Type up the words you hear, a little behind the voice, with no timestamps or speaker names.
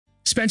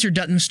Spencer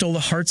Dutton stole the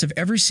hearts of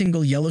every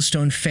single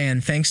Yellowstone fan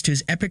thanks to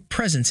his epic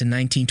presence in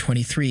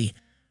 1923.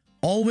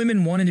 All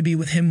women wanted to be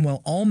with him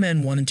while all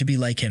men wanted to be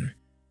like him.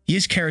 He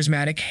is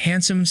charismatic,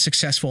 handsome,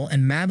 successful,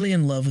 and madly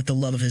in love with the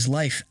love of his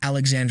life,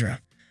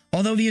 Alexandra.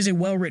 Although he is a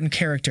well-written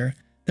character,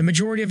 the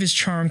majority of his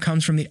charm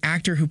comes from the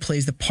actor who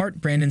plays the part,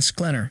 Brandon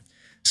Sklenar.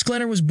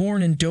 Sklenar was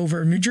born in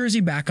Dover, New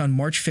Jersey back on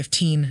March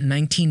 15,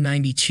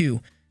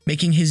 1992,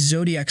 making his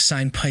zodiac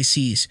sign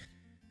Pisces.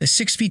 The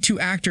 6'2"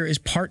 actor is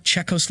part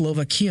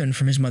Czechoslovakian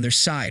from his mother's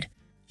side.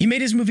 He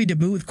made his movie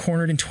debut with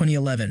Cornered in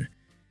 2011.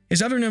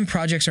 His other known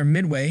projects are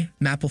Midway,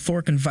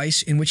 Mapplethorpe, and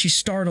Vice, in which he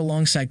starred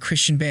alongside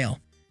Christian Bale.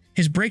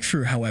 His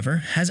breakthrough,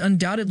 however, has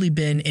undoubtedly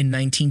been in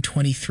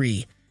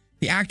 1923.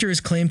 The actor is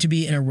claimed to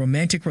be in a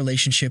romantic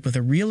relationship with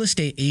a real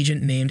estate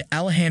agent named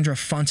Alejandra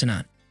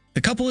Fontanat.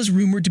 The couple is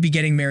rumored to be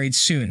getting married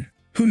soon.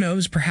 Who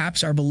knows,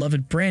 perhaps our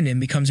beloved Brandon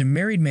becomes a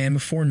married man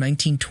before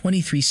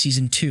 1923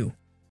 Season 2.